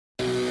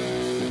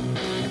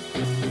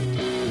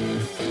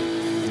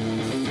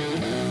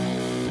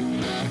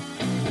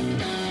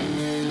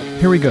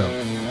Here we go.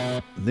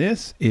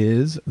 This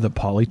is the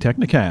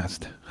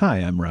Polytechnicast. Hi,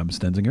 I'm Rob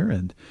Stenzinger,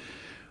 and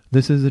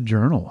this is a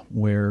journal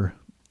where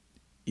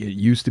it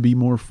used to be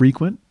more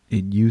frequent.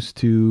 It used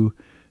to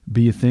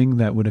be a thing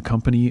that would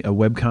accompany a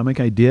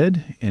webcomic I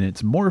did, and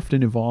it's morphed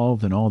and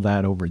evolved and all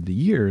that over the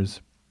years,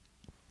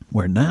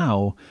 where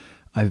now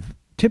I've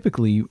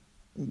typically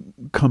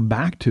come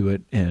back to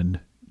it and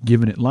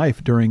given it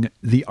life during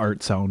the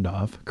Art Sound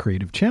Off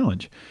Creative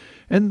Challenge.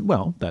 And,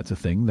 well, that's a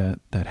thing that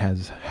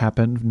has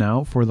happened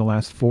now for the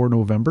last 4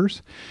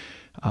 Novembers.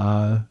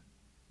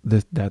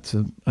 That's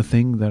a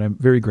thing that I'm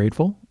very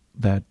grateful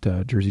that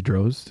Jersey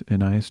Drozd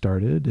and I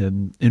started,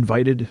 and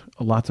invited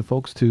lots of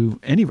folks to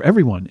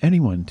anyone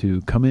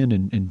to come in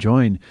and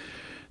join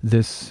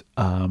this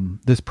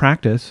this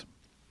practice,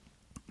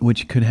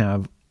 which could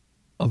have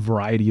a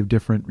variety of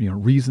different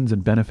reasons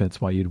and benefits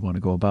why you'd want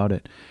to go about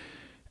it.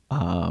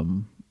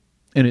 And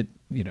it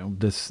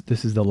this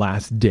is the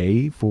last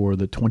day for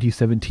the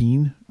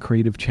 2017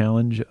 Creative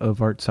Challenge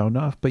of Art Sound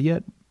Off, but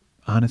yet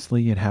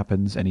honestly it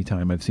happens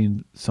anytime. I've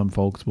seen some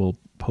folks will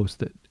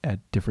post it at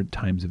different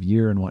times of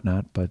year and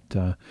whatnot, but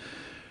the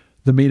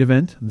main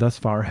event thus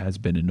far has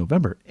been in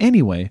November.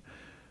 Anyway,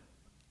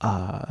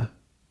 I'm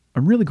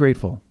really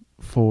grateful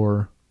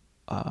for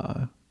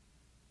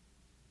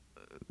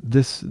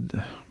this.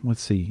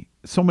 Let's see,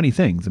 so many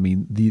things. I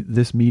mean,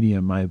 this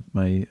medium, my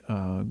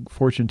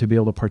fortune to be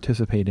able to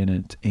participate in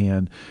it,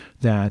 and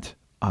that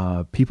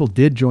people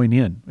did join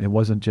in. It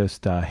wasn't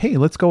just hey,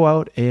 let's go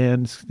out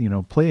and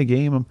play a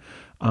game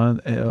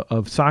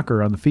of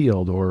soccer on the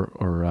field,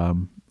 or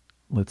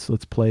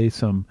let's play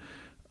some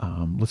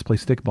let's play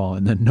stickball,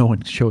 and then no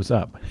one shows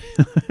up.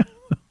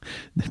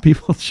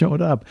 People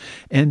showed up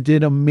and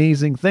did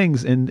amazing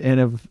things, and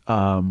have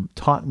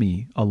taught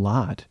me a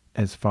lot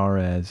as far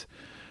as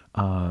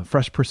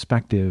fresh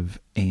perspective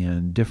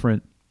and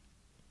different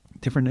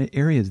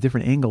areas,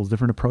 different angles,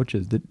 different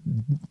approaches,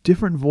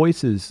 different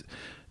voices.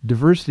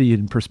 Diversity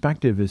in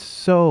perspective is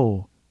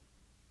so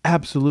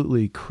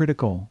absolutely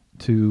critical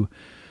to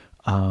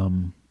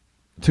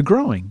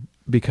growing,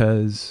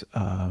 because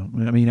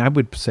I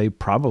would say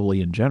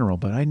probably in general,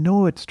 but I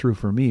know it's true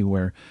for me,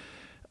 where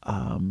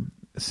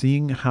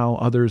seeing how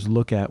others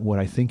look at what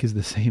I think is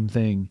the same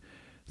thing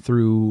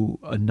through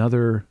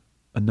another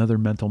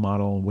mental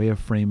model, way of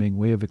framing,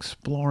 way of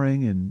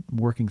exploring and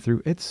working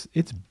through, it's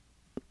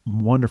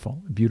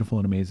wonderful, beautiful,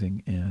 and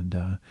amazing.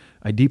 And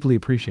I deeply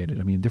appreciate it.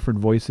 I mean, different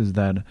voices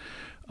that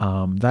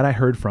I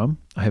heard from.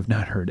 I have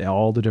not heard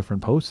all the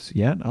different posts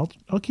yet.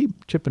 I'll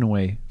keep chipping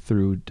away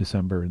through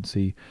December and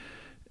see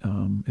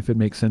if it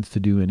makes sense to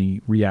do any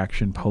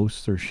reaction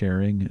posts or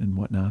sharing and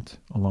whatnot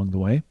along the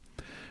way.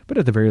 But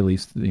at the very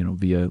least,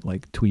 via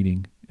like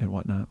tweeting and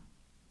whatnot.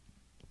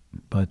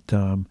 But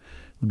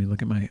let me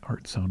look at my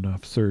Art Sound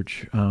Off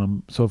search.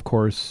 So of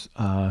course,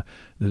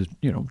 there's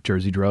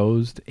Jersey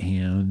Drozd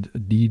and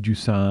D.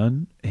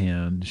 Jusan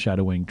and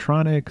Shadow Wing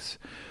Tronics,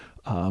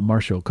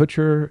 Marshall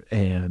Kutcher,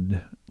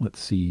 and let's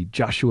see,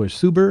 Joshua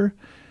Suber,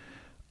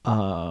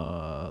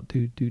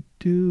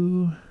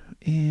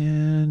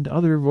 and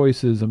other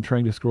voices. I'm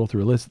trying to scroll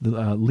through a list.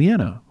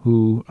 Leanna,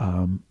 who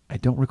I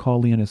don't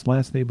recall Leanna's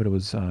last name, but it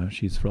was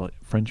she's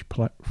French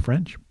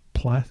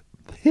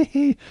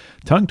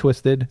tongue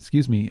twisted.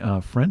 Excuse me.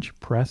 French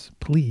Press,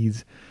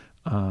 please.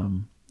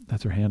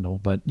 That's her handle.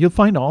 But you'll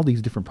find all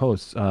these different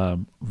posts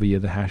via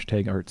the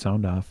hashtag Art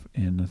Sound Off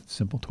and a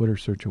simple Twitter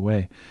search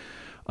away.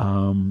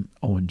 Owen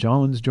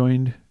Jollins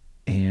joined,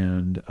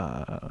 and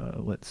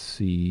let's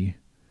see,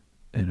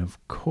 and of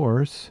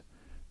course,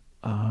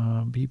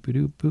 beep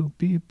boop boop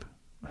beep.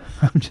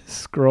 I'm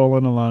just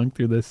scrolling along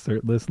through this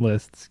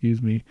list.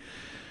 Excuse me.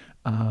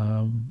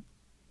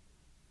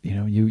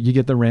 You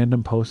get the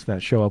random posts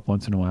that show up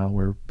once in a while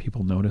where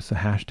people notice a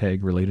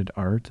hashtag related to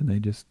art, and they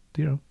just,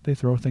 they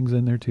throw things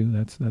in there too.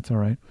 That's all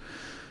right.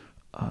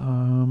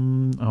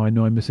 I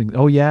know I'm missing.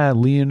 Oh yeah,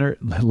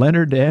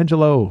 Leonard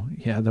D'Angelo.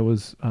 Yeah, that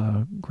was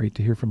great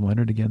to hear from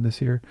Leonard again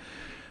this year.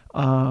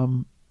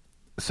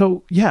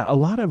 So yeah, a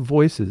lot of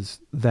voices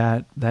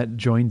that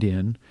joined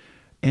in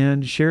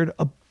and shared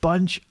a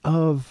bunch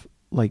of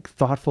like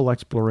thoughtful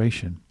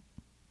exploration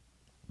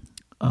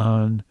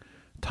on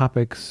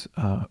topics,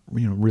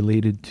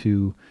 related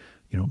to,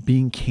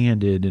 being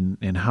candid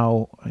and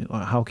how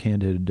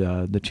candid,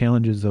 the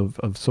challenges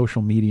of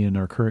social media in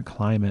our current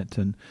climate.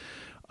 And,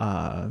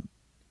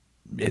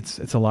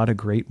 it's a lot of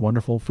great,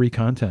 wonderful free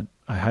content.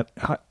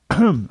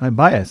 I'm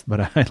biased,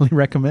 but I highly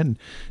recommend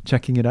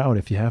checking it out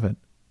if you haven't.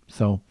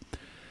 So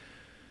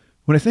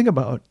when I think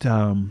about,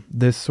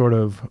 this sort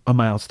of a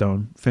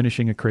milestone,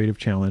 finishing a creative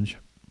challenge,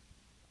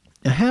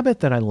 a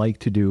habit that I like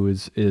to do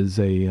is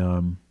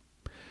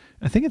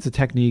I think it's a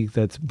technique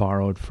that's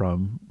borrowed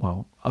from,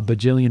 a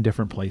bajillion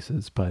different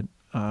places, but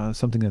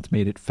something that's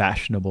made it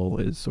fashionable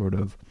is sort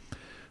of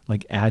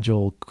like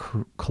agile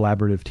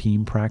collaborative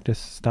team practice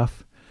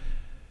stuff.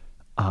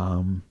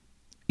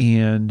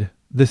 And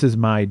this is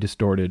my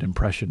distorted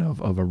impression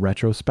of a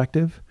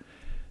retrospective.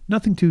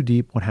 Nothing too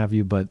deep, what have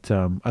you, but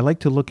I like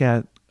to look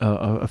at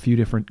a few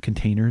different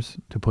containers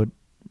to put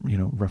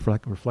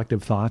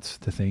reflective thoughts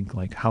to think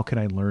like, how can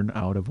I learn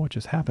out of what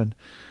just happened?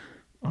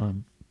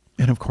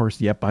 And of course,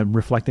 yep, I'm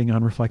reflecting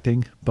on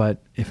reflecting, but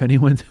if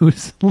anyone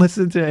who's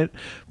listened to it,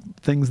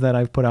 things that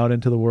I've put out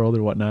into the world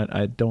or whatnot,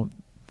 I don't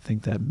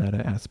think that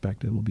meta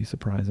aspect, it will be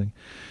surprising.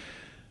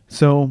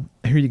 So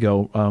here you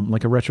go.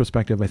 Like a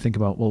retrospective, I think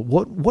about, well,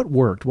 what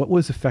worked? What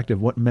was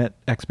effective? What met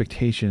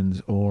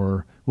expectations?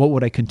 Or what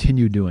would I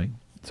continue doing?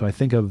 So I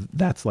think of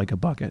that's like a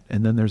bucket.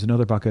 And then there's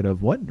another bucket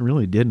of what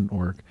really didn't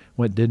work,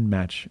 what didn't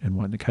match, and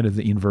what kind of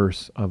the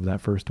inverse of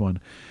that first one.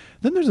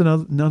 Then there's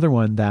another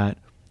one that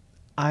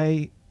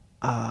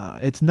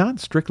it's not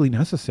strictly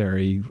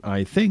necessary,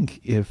 I think,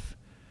 if...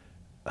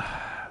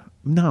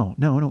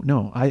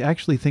 No. I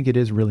actually think it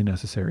is really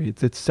necessary.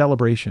 It's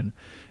celebration.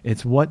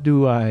 It's what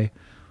do I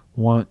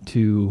want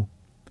to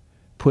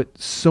put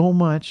so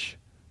much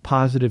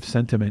positive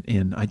sentiment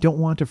in. I don't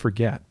want to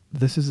forget.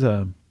 This is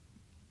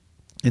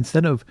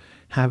instead of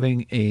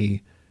having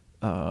a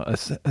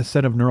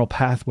set of neural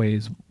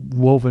pathways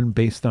woven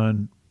based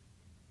on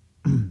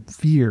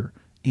fear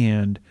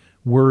and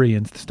worry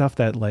and stuff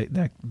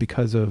that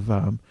because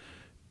of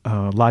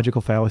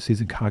logical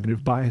fallacies and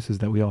cognitive biases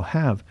that we all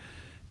have,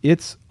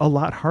 it's a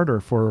lot harder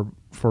for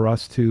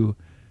us to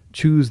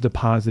choose the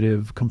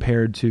positive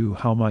compared to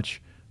how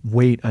much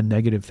weight a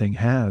negative thing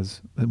has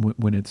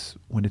when it's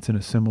in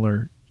a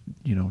similar,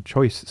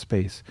 choice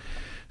space.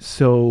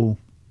 So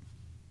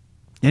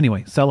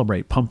anyway,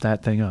 celebrate, pump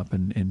that thing up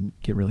and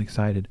get really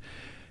excited.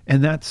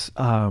 And that's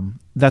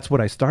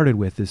what I started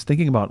with, is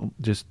thinking about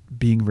just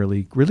being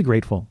really, really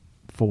grateful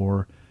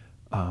for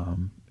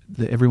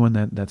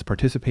everyone that's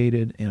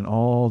participated and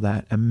all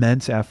that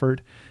immense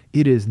effort.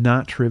 It is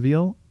not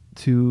trivial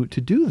to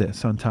do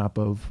this on top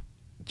of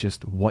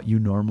just what you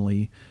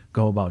normally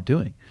go about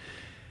doing.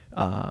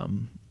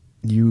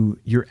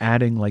 You're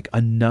adding like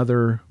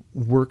another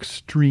work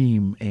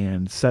stream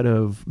and set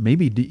of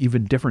maybe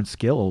even different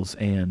skills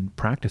and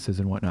practices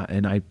and whatnot.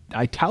 And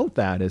I tout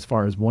that as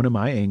far as one of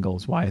my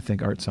angles, why I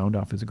think Art Sound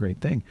Off is a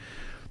great thing,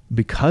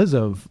 because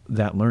of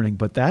that learning.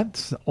 But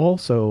that's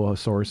also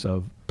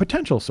a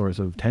potential source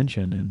of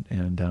tension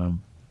and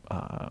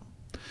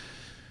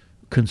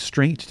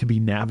constraint to be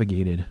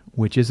navigated,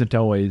 which isn't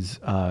always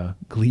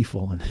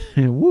gleeful and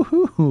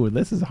woohoo,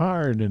 this is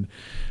hard, and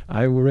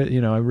I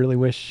really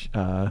wish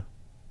I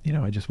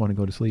just want to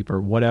go to sleep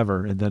or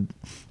whatever,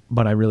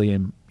 but I really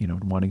am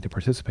wanting to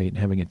participate and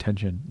having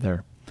attention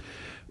there,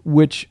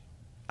 which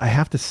I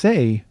have to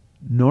say,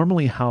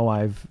 normally how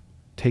I've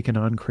taken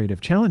on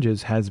creative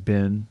challenges has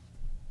been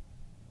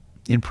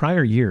in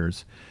prior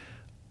years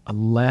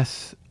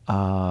less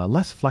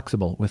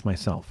flexible with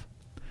myself.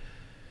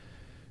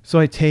 So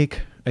I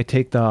take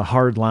the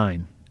hard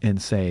line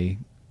and say,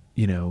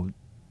 not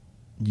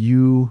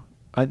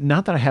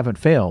that I haven't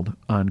failed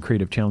on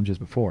creative challenges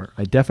before.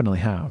 I definitely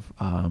have.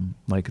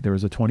 Like there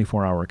was a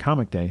 24-hour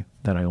comic day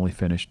that I only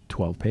finished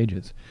 12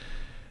 pages.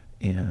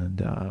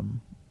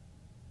 And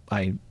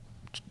I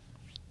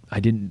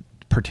didn't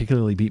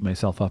particularly beat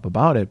myself up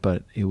about it,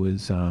 but it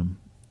wasn't...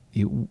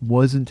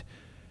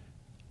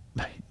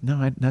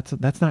 No,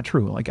 that's not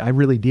true. Like I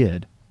really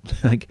did.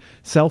 Like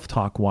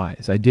self-talk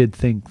wise, I did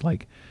think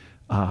like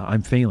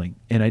I'm failing,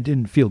 and I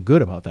didn't feel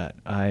good about that.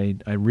 I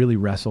really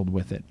wrestled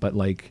with it, but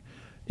like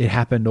it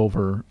happened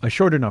over a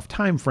short enough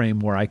time frame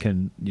where I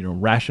can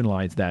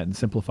rationalize that and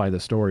simplify the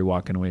story,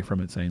 walking away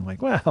from it saying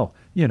like, well,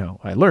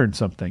 I learned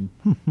something,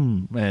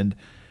 and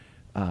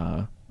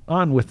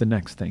on with the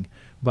next thing.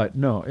 But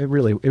no, it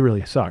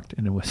really sucked,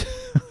 and it was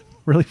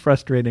really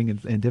frustrating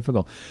and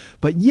difficult.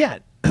 But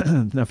yet,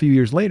 a few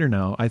years later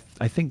now,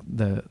 I think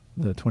the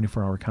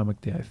 24-hour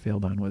comic day I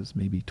failed on was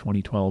maybe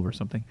 2012 or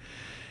something.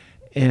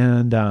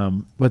 And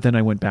but then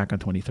I went back on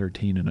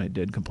 2013 and I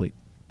did complete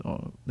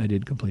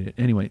it.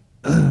 Anyway,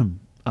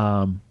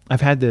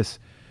 I've had this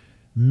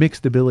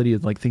mixed ability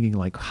of like thinking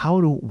like,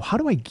 how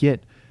do I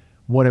get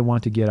what I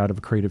want to get out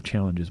of creative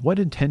challenges? What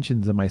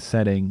intentions am I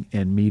setting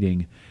and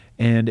meeting?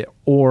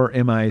 Or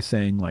am I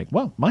saying like,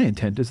 well, my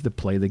intent is to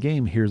play the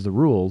game. Here's the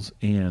rules,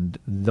 and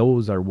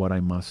those are what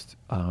I must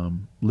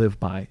live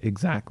by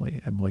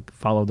exactly. I'm like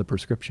follow the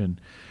prescription,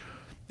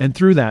 and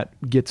through that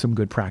get some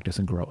good practice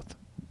and growth.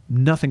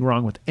 Nothing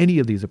wrong with any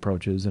of these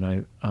approaches,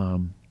 and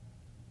I'm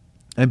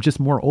just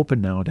more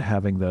open now to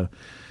having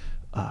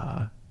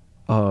a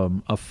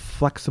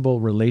flexible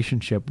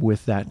relationship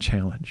with that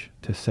challenge.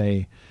 To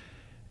say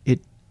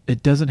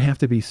it doesn't have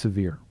to be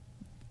severe,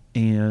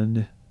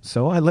 and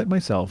so I let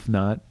myself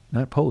not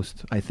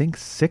post, I think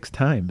 6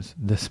 times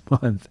this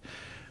month.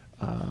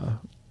 And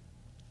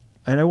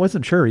I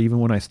wasn't sure even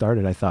when I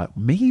started. I thought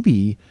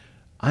maybe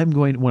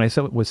when I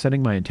was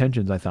setting my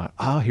intentions, I thought,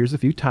 here's a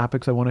few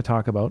topics I want to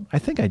talk about. I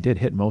think I did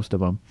hit most of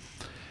them.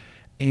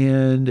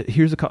 And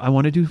I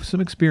want to do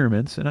some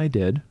experiments, and I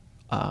did.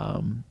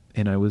 And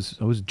I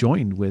was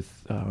joined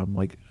with,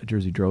 like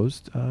Jersey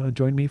Drozd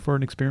joined me for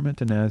an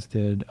experiment, and as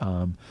did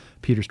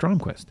Peter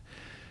Stromquist.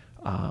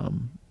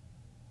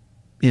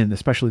 And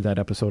especially that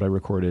episode I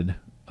recorded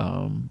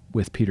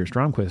with Peter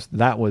Stromquist,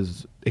 that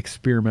was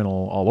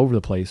experimental all over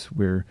the place,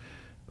 where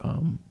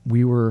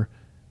we were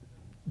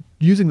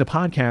using the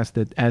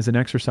podcast as an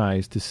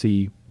exercise to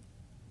see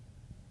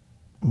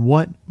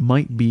what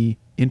might be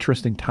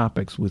interesting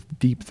topics with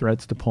deep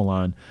threads to pull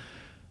on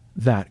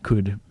that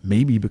could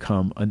maybe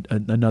become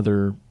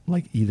another,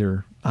 like,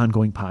 either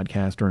ongoing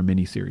podcast or a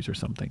mini series or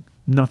something.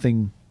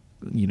 Nothing,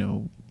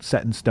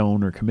 set in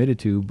stone or committed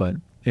to, but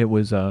it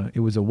was a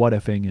what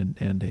ifing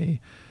and a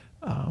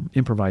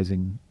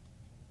improvising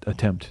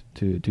attempt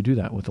to do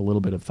that with a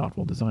little bit of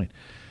thoughtful design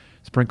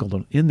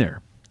sprinkled in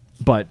there.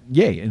 But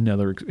yay,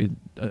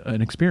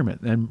 an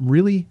experiment, and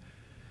really,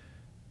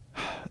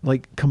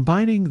 like,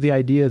 combining the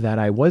idea that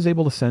I was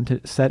able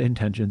to set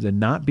intentions and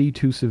not be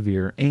too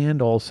severe,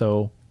 and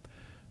also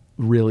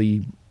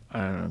really,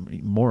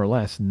 more or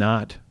less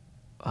not,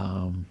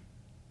 I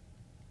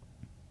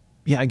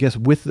guess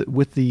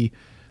with the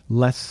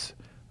less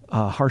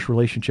harsh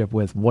relationship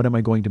with what am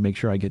I going to make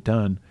sure I get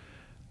done,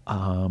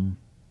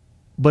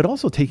 but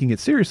also taking it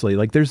seriously.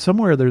 Like, there's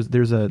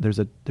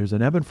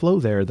an ebb and flow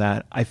there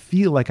that I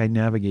feel like I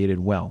navigated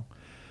well.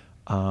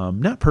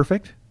 Not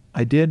perfect.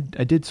 I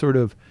did sort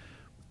of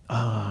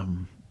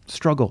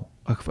struggle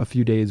a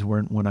few days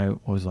when I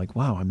was like,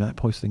 wow, I'm not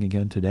posting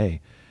again today.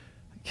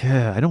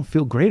 Yeah, I don't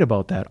feel great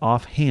about that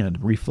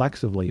offhand,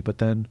 reflexively. But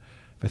then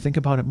if I think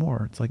about it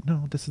more, it's like,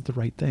 no, this is the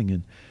right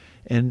thing.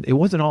 And it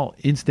wasn't all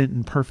instant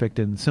and perfect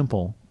and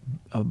simple,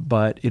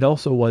 but it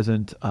also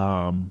wasn't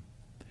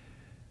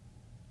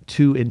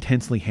too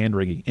intensely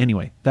hand-wringing.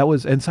 Anyway,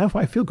 and so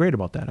I feel great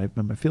about that. I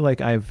feel like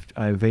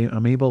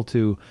I'm able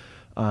to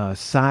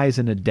size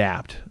and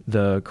adapt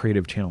the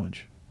creative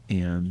challenge,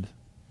 and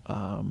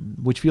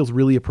which feels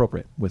really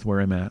appropriate with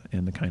where I'm at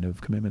and the kind of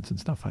commitments and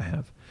stuff I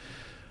have.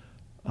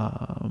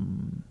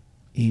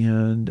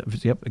 And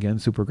again,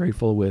 super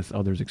grateful with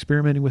others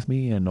experimenting with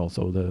me, and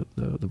also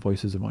the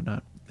voices and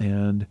whatnot.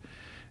 And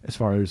as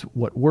far as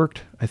what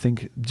worked, I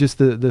think just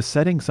the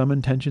setting some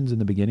intentions in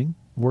the beginning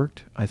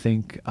worked. I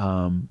think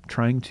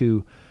trying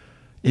to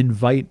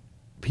invite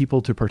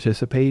people to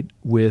participate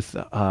with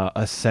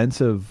a sense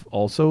of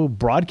also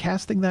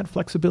broadcasting that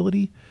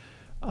flexibility,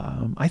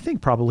 I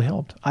think probably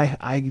helped.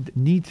 I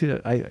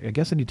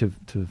guess I need to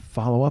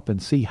follow up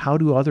and see, how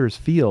do others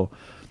feel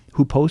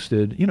who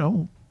posted,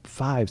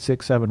 5,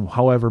 6, 7,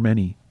 however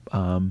many,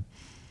 and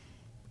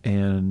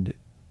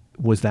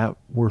was that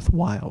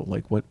worthwhile?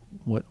 Like, what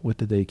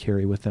did they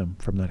carry with them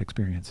from that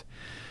experience?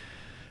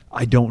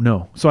 I don't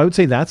know. So I would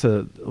say that's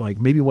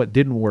maybe what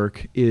didn't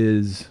work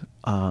is,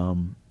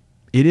 it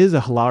is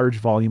a large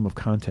volume of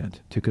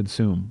content to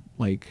consume.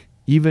 Like,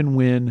 even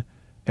when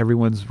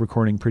everyone's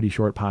recording pretty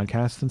short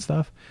podcasts and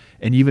stuff,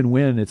 and even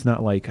when it's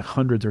not like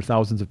hundreds or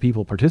thousands of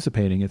people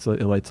participating, it's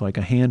like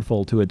a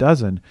handful to a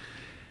dozen.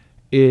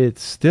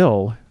 It's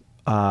still,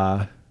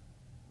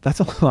 that's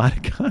a lot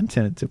of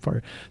content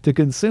to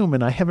consume,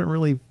 and I haven't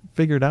really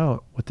figured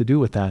out what to do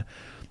with that.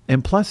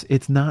 And plus,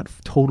 it's not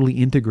totally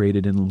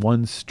integrated in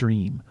one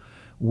stream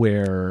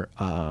where,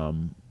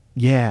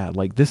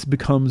 this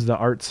becomes the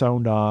Art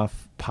Sound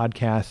Off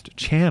podcast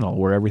channel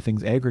where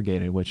everything's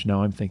aggregated, which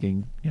now I'm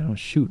thinking,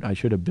 shoot, I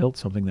should have built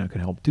something that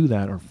could help do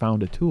that, or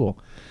found a tool,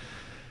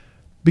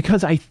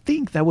 because I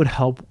think that would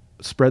help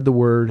spread the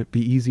word, be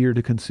easier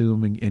to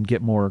consume, and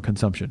get more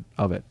consumption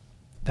of it.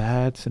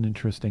 That's an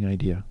interesting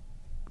idea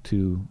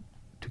to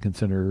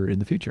consider in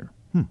the future.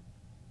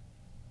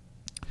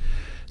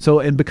 So,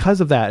 and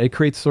because of that, it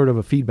creates sort of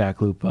a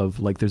feedback loop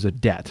of, like, there's a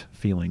debt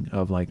feeling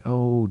of like,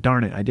 oh,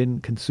 darn it, I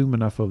didn't consume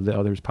enough of the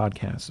others'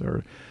 podcasts,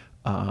 or,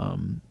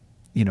 I'm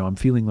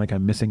feeling like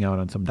I'm missing out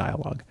on some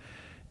dialogue.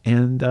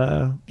 And,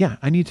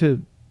 I need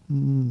to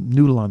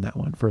noodle on that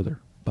one further,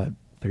 but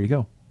there you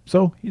go.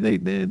 So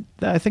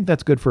I think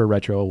that's good for a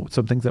retro.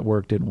 Some things that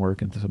worked didn't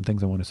work, and some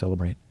things I want to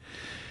celebrate.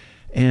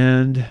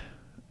 And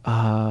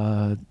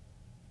I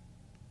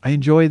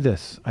enjoyed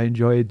this. I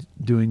enjoyed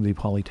doing the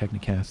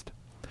Polytechnicast.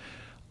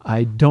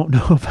 I don't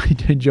know if I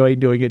enjoy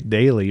doing it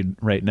daily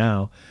right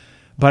now,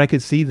 but I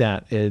could see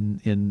that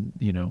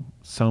in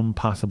some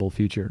possible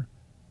future.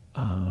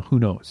 Who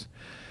knows?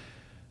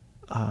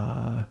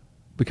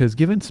 Because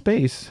given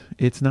space,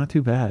 it's not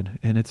too bad,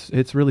 and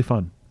it's really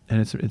fun. And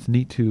it's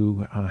neat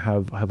to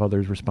have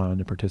others respond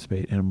and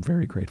participate, and I'm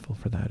very grateful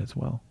for that as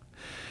well.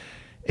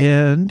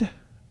 And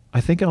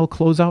I think I'll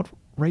close out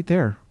right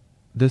there.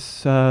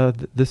 This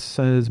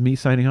is me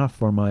signing off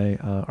for my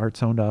Art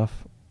Sound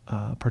Off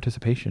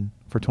participation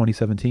for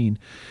 2017.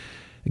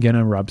 Again,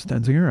 I'm Rob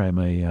Stenzinger. I'm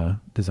a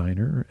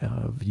designer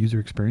of user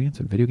experience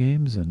and video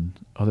games and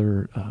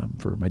other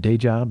for my day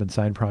job and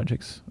side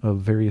projects of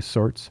various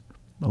sorts.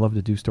 I love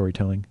to do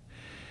storytelling.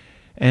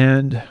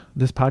 And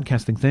this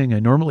podcasting thing, I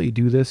normally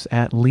do this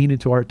at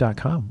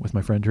leanintoart.com with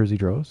my friend Jersey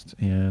Drost,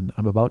 and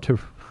I'm about to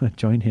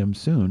join him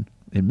soon,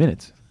 in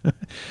minutes,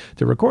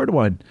 to record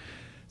one.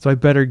 So I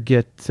better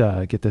get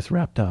this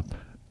wrapped up.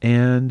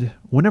 And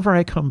whenever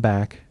I come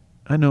back,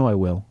 I know I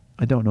will.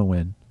 I don't know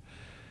when.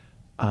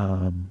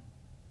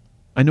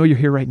 I know you're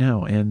here right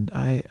now, and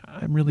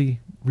I'm really,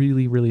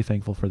 really, really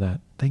thankful for that.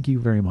 Thank you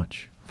very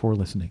much for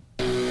listening.